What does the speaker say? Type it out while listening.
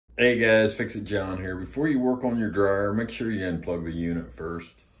Hey guys, Fix It John here. Before you work on your dryer, make sure you unplug the unit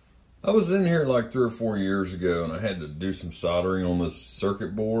first. I was in here like 3 or 4 years ago and I had to do some soldering on this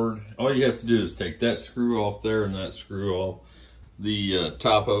circuit board. All you have to do is take that screw off there and that screw off. The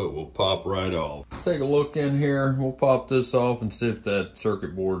top of it will pop right off. Take a look in here. We'll pop this off and see if that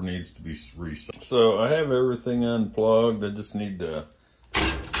circuit board needs to be reset. So I have everything unplugged. I just need to,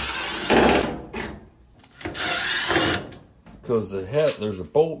 because there's a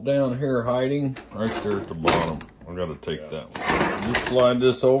bolt down here hiding right there at the bottom. I gotta take that one. Just slide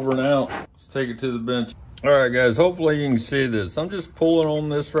this over and out. Let's take it to the bench. All right guys, hopefully you can see this. I'm just pulling on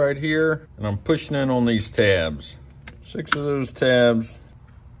this right here and I'm pushing in on these tabs. 6 of those tabs.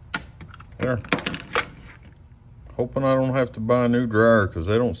 There. Hoping I don't have to buy a new dryer because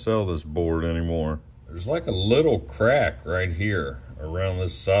they don't sell this board anymore. There's like a little crack right here around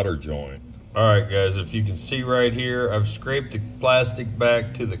this solder joint. All right guys, if you can see right here, I've scraped the plastic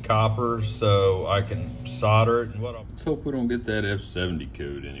back to the copper so I can solder it. Let's hope we don't get that F-70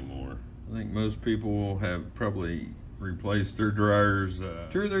 code anymore. I think most people will have probably replaced their dryers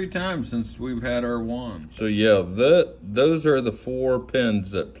 2 or 3 times since we've had our one. So yeah, those are the 4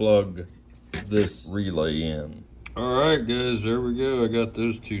 pins that plug this relay in. All right guys, there we go. I got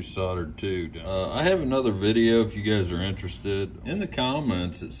those 2 soldered too. I have another video if you guys are interested. In the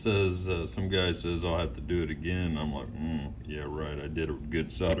comments it says, some guy says I'll have to do it again. I'm like, yeah right, I did a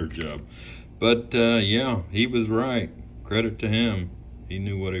good solder job. But yeah, he was right. Credit to him. He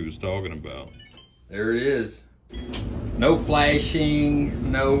knew what he was talking about. There it is. No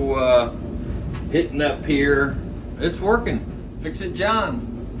flashing, no hitting up here. It's working. Fix It John.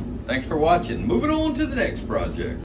 Thanks for watching. Moving on to the next project.